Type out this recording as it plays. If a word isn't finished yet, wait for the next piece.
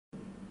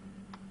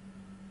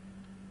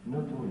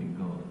not only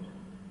God,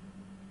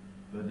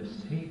 but the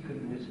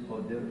sacredness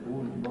of their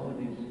own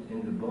bodies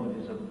and the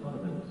bodies of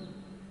others,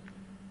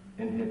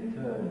 and had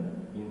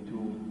turned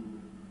into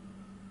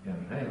a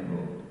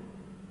revel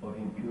of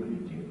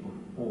impurity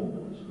of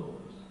all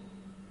sorts.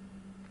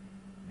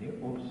 They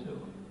also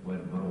were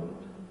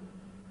brought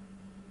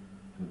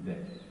to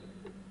death,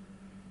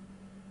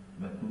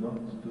 but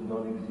not to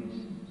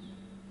non-existence.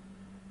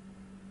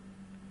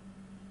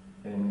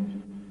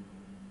 And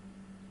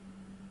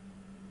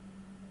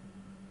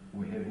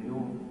we have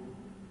no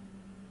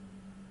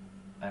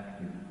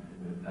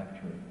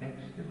actual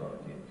text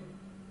about it,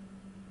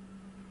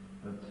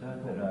 but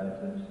certain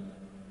writers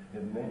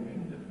have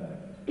mentioned the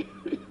fact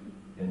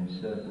in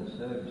certain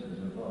services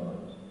of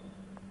ours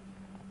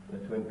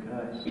that when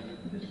Christ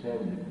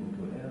descended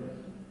into earth,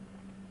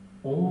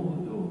 all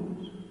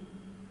those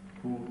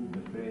who,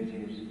 the phrase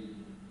is,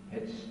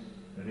 had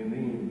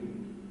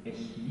remained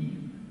asleep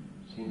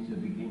since the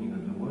beginning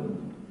of the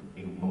world,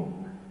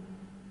 awoke,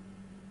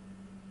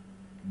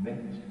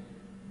 met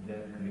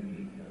their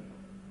Creator,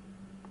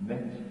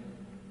 met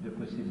the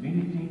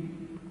possibility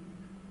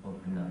of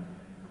life.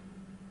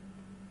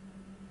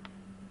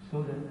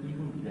 So that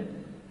even death,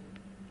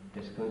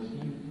 as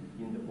conceived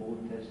in the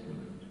Old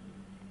Testament,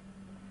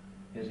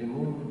 as a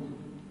moment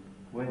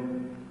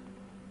when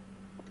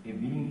a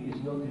being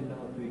is not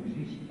allowed to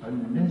exist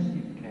unless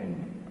it can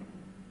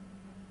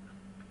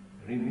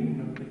remain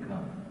or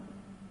become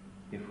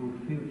a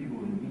fulfilled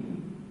human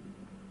being.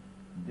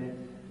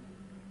 Death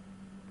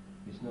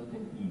is not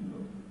an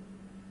evil.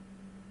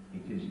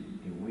 It is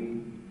a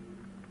way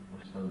of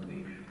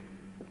salvation.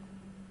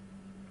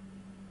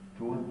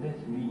 To what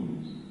death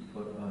means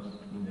for us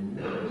in the New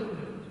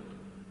Testament,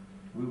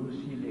 we will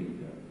see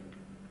later.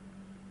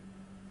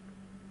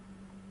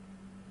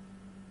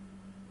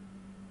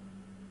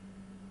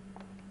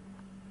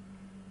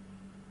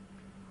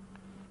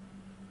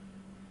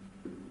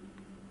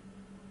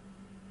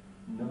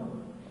 Now,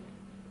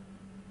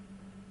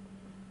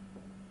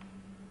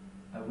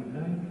 I would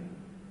like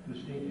to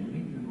say a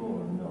little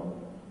more now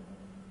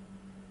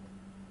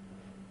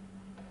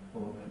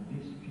of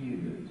this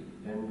period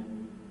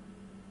and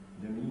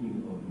the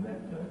meaning of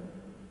matter,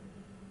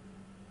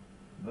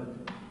 but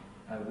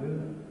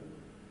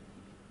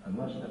I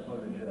must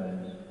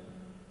apologize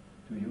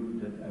to you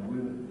that I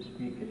will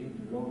speak a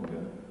little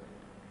longer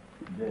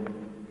than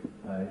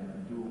I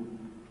do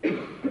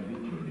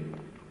habitually.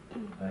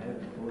 I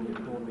have only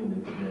 4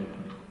 minutes left,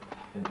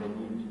 and I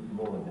need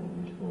more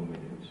than these 4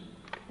 minutes.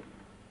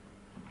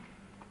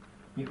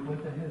 If what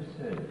I have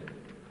said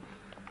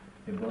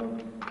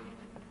about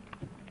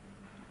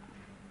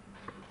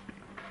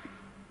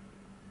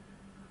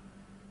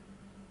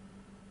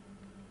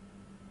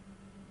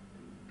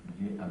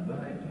the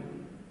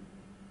abiding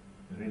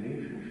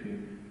relationship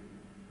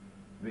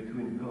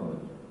between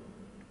God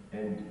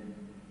and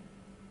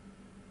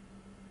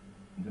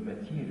the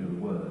material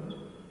world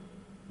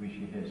which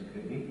He has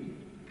created,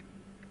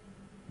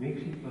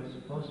 makes it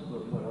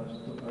possible for us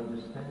to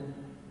understand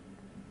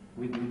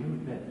with new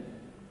depth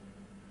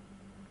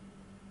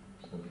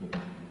something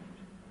like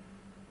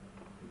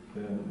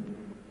that.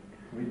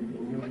 With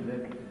a new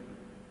depth,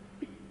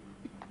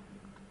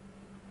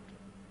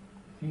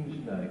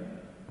 things like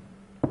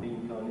the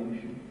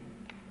Incarnation,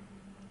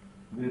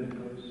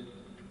 miracles,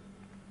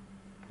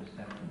 the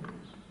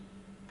sacraments.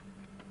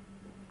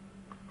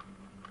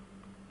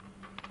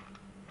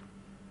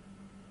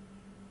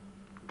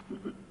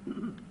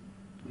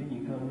 The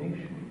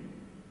Incarnation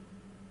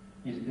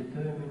is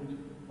determined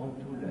on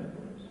 2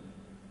 levels: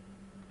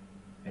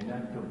 an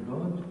act of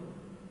God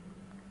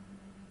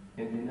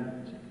and an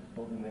act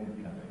of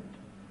mankind.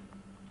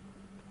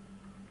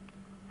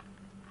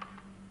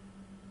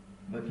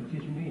 But it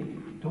is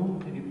made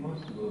totally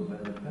possible by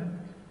the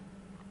fact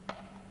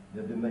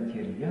that the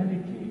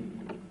materiality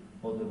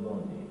of the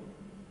body,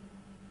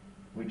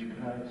 which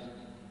Christ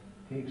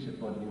takes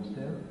upon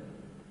Himself,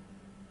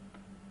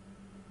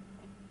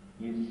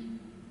 is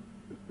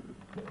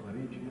the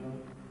original,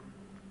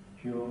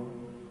 pure,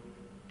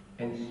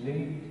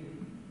 enslaved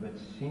but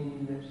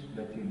sinless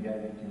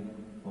materiality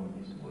of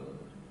this world.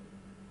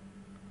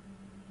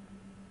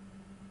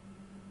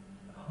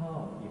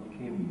 How it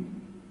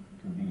came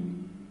to be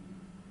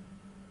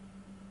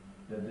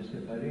that the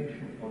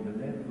separation on the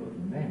level of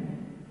men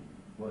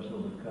was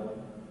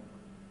overcome,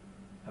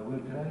 I will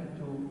try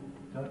to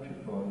touch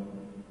upon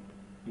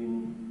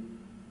in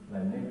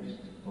my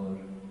next or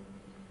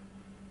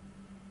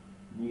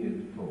near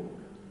talk.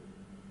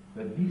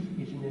 But this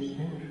is an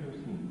essential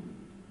thing.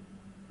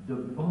 The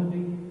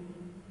body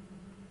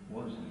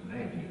was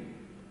ready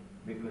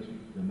because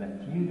the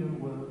material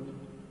world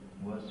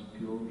was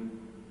pure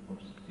of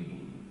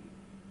stain.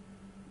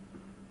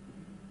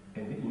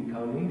 And the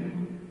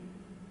Incarnation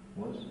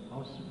was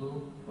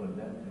possible for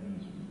that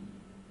reason,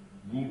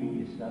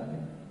 leaving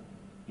aside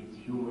its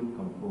human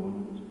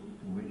component,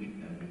 to which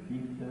I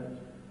repeat that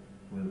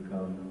will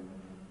come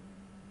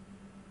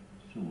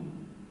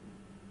soon.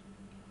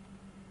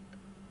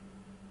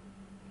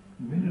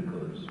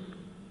 Miracles,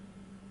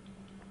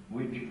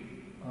 which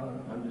are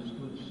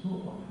understood so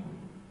often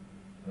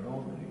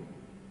wrongly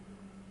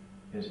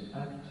as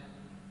acts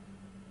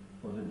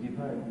of the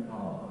divine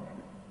power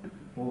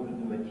over the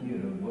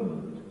material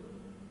world,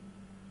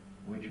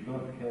 which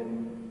God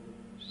can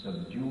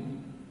subdue,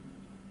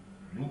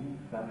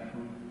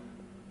 refashion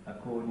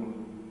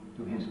according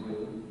to His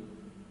will.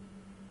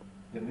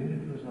 The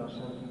miracles are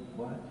something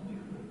quite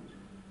different.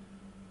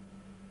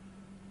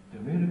 The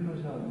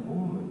miracles are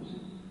moments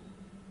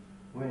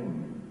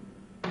when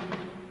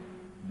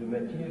the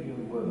material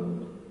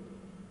world,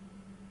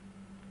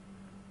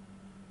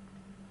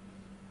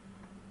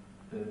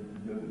 the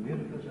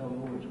miracles are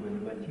moments when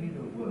the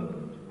material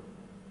world,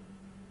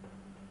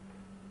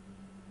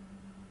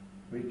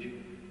 which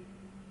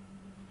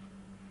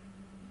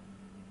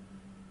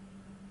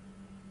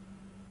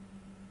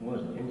was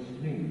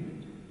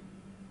enslaved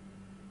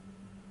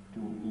to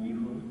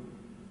evil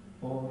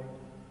or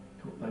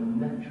to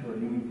unnatural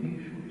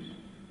limitations,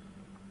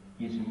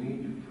 is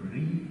made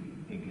free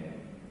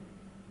again.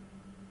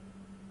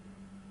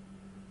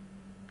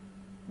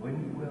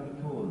 When we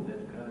are told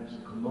that Christ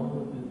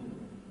commanded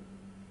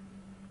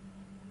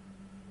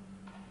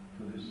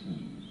to the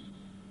seas,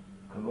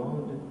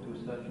 commanded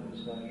to such and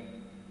such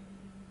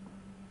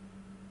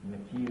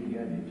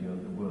materiality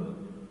of the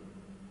world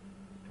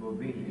to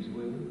obey His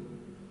will,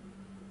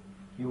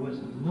 He was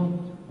not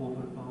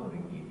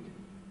overpowering it.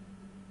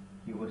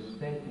 He was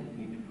setting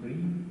it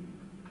free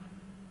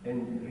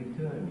and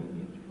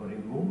returning it for a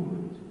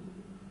moment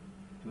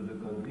to the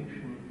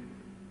condition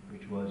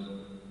which was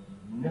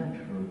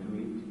natural to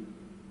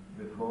it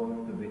before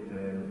the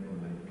betrayal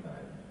of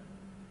mankind.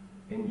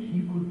 And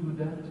He could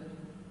do that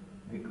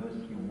because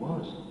He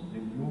was the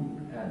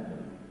new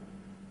Adam,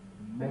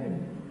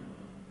 man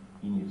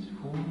in its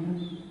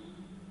fullness,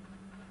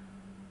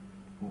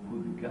 who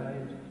could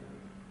guide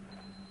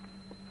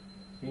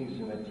things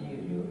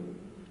material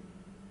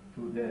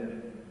to their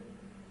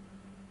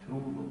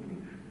true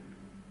vocation.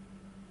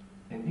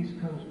 And this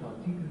comes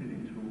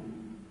particularly true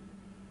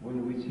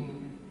when we think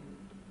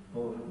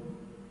of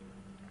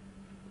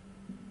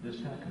the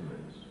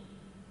sacraments.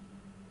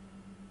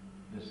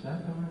 The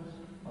sacraments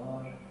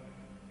are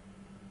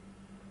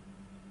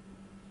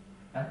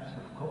acts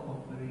of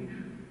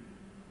cooperation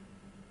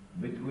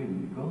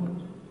between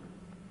God,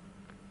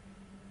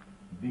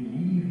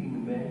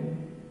 believing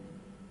man,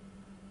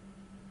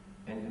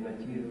 and the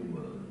material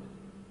world.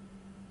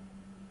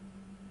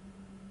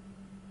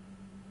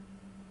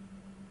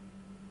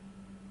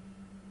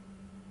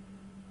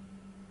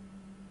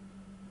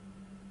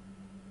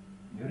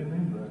 You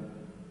remember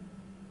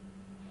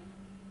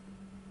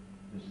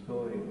the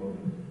story of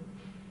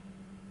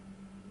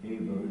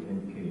Abel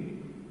and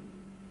Cain.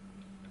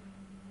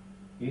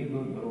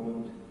 Abel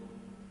brought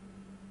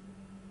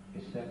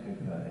a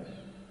sacrifice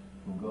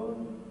to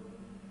God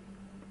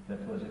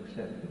that was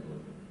acceptable.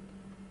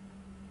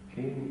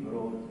 Cain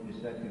brought a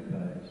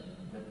sacrifice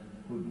that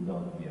could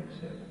not be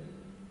accepted.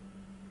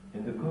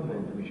 And the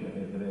comment which I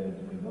have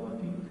read about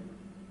it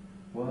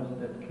was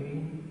that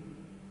Cain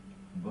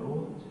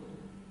brought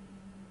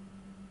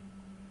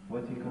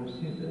what he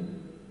considered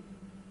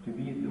to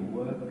be the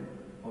work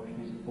of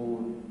his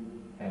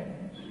own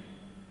hands.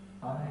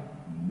 I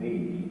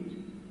made it,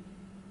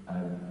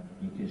 and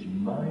it is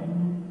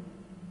mine,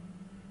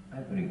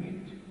 I bring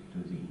it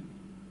to thee.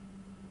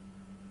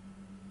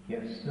 He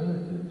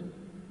asserted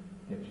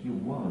that he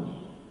was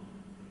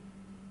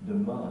the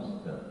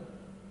master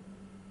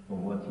of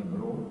what he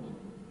brought,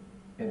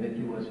 and that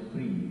he was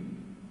free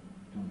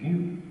to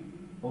give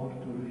or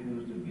to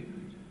refuse the gift.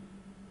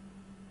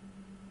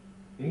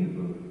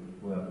 Abel,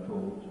 we are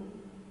told,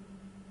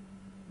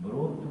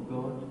 brought to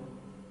God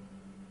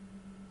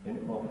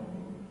an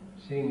offering,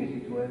 saying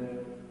as it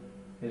were,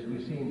 as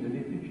we say in the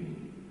liturgy,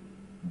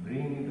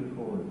 bring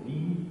before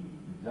thee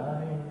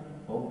thine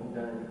of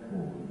thine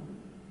own.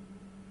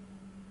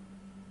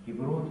 He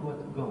brought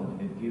what God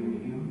had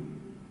given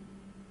him,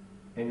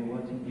 and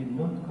what he did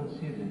not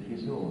consider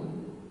his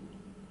own,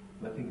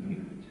 but a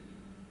gift,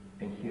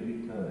 and he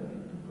returned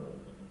it to God.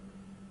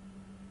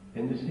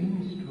 And the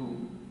same is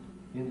true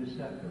in the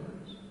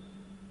sacraments.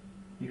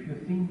 If you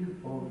think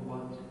of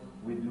what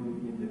we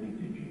do in the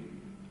liturgy,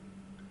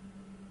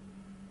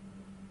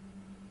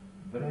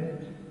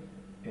 bread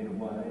and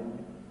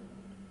wine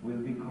will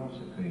be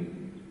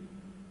consecrated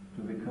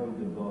to become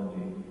the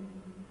body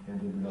and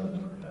the blood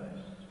of Christ.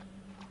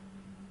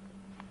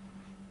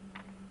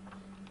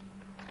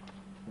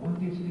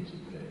 What is this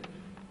bread?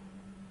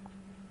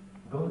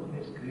 God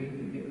has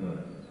created the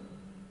earth.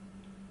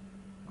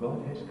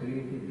 God has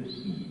created the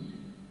seed.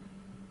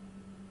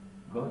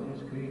 God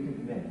has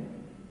created man.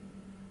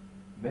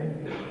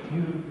 Man has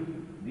tilled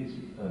this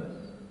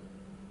earth.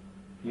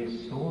 He has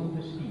sown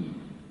the seed.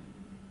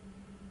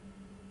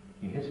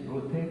 He has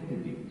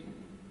protected it.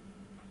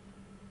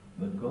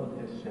 But God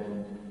has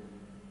sent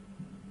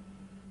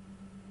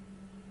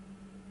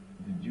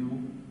the dew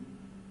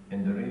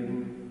and the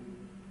rain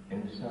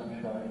and the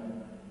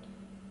sunshine,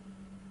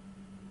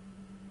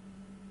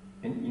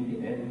 and in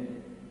the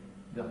end,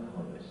 the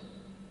harvest.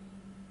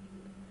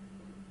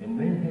 And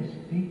man has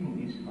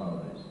taken this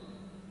harvest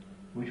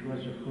which was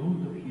the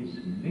fruit of his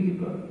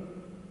labor,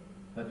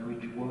 but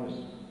which was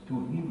to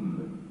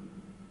him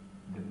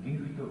the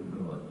gift of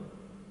God,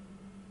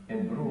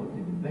 and brought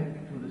it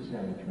back to the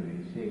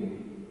sanctuary,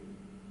 saying,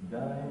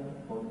 "Thine,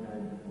 O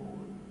thine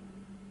own,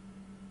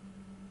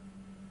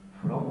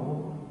 from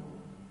all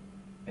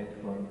and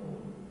for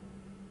all."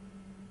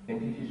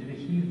 And it is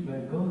received by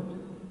God,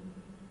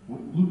 who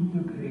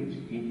integrates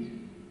it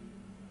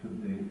to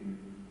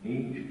the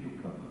age to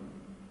come,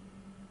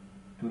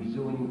 to his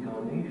own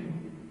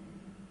incarnation,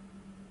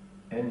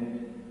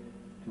 and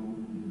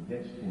to the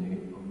destiny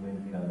of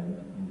mankind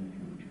in the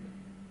future.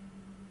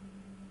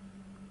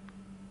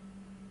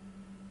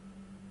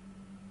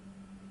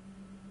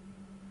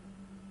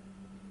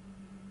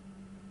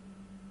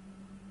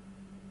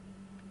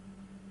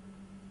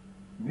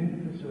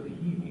 Miracles of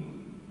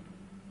healing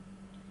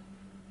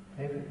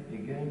have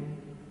again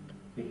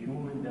a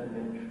human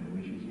dimension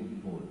which is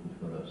important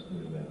for us to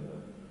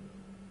remember.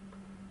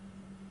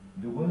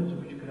 The words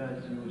which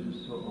Christ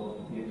uses so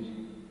often is,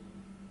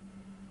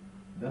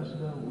 "Dost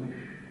thou wish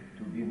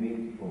to be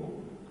made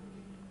whole?"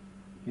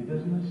 He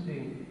does not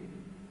say,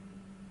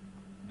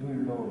 "Do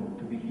you long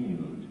to be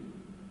healed?"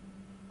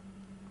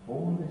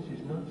 Wholeness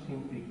is not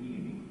simply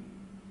healing.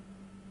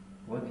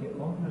 What he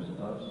offers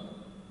us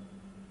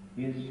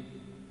is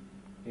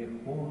a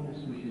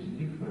wholeness which is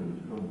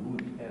different from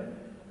good health.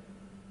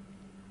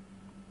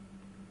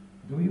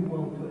 Do you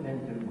want to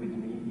enter with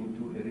me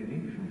into a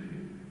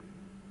relationship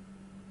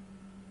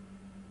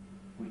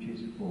which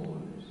is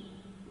wholeness?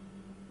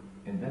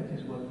 And that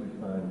is what we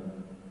find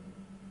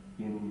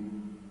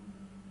in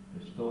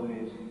the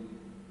stories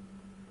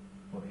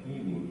of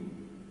healing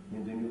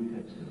in the New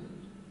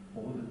Testament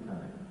all the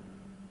time.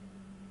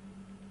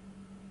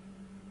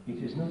 It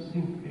is not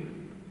simply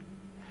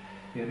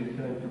a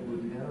return to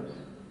good health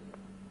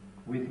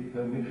with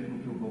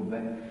permission to go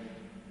back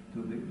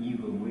to the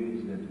evil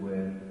ways that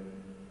were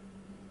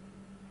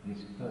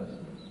this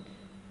person's.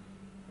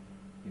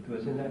 It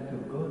was an act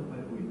of God by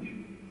which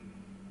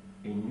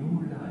a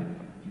new life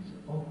is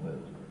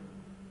offered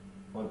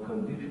on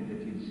condition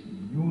that it's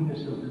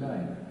newness of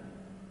life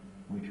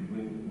which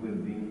will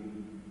be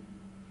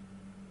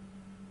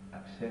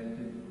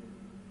accepted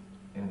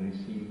and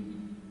received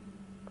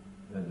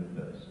by the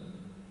person.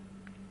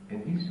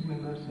 And this we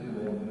must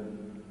remember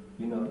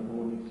in our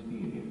own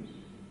experience,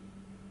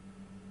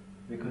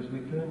 because we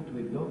turn to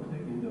a doctor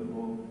in the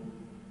hope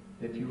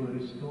that he will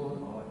restore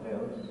our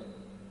health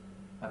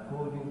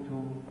according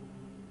to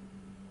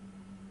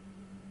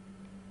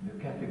the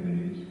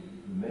categories,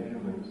 the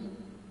measurements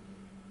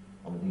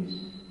of this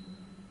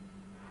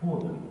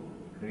fallen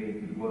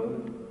created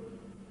world,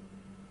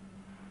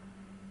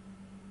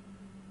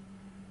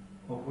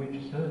 of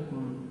which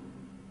certain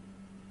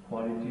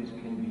qualities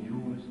can be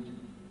used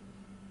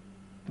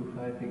to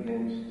fight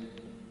against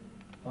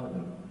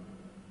other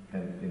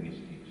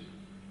characteristics.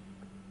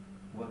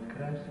 What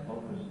Christ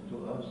offers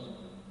to us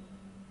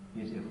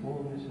is a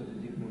wholeness of a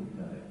different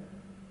type.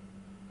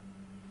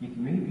 It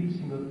may be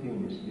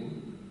simultaneously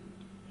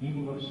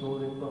healing of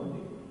soul and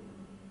body,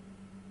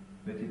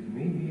 but it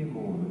may be a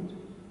moment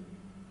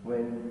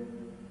when,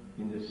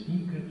 in the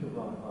secret of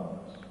our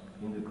hearts,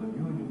 in the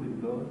communion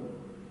with God,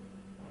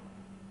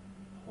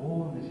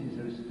 wholeness is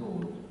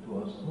restored to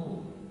our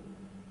soul.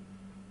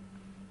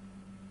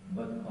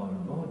 But our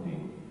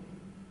body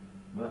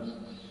must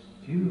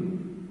still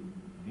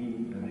be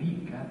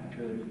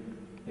recaptured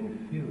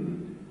and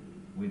filled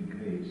with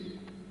grace,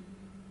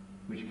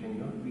 which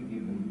cannot be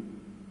given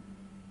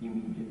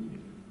immediately.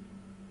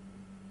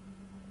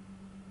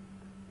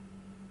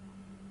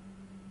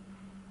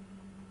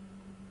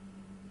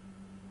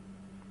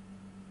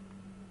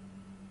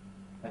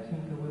 I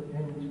think I will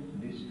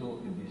end this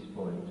talk at this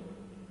point,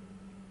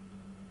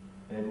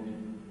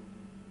 and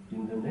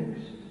in the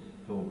next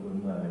talk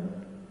of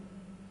mine,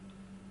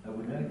 I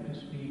would like to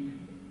speak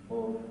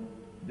of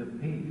the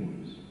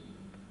pagans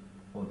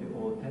of the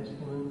Old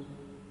Testament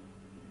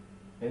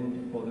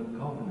and of the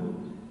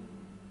covenant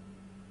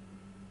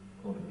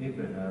of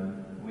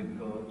Abraham with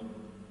God,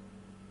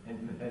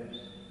 and perhaps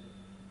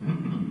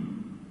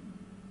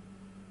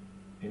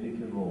a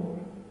little more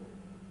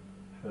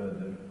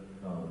further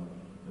down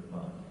the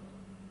path.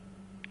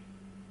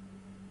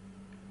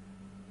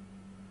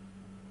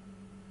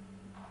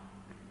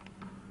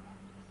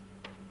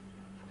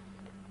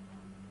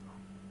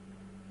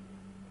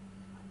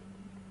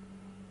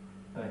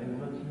 I have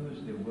not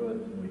used a word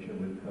which I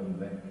will come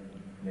back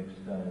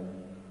next time,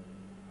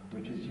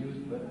 which is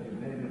used by a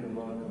very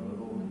remarkable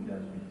Roman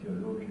Catholic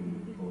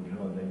theologian called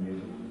Jean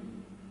Danielou,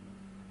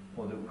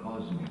 for the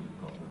cosmic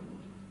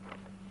covenant.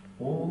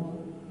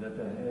 All that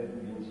I have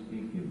been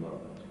speaking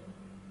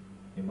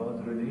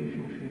about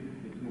relationship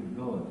between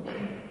God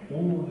and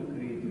all the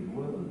created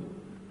world,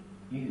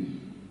 is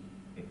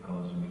a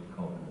cosmic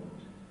covenant.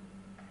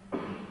 The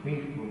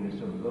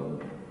faithfulness of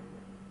God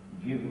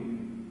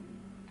given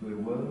to a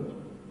world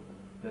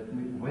that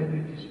whether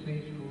it is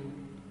faithful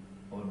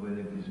or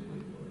whether it is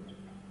wayward.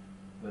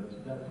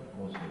 But that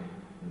also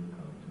will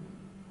come to.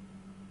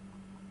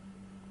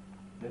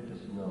 Let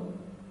us now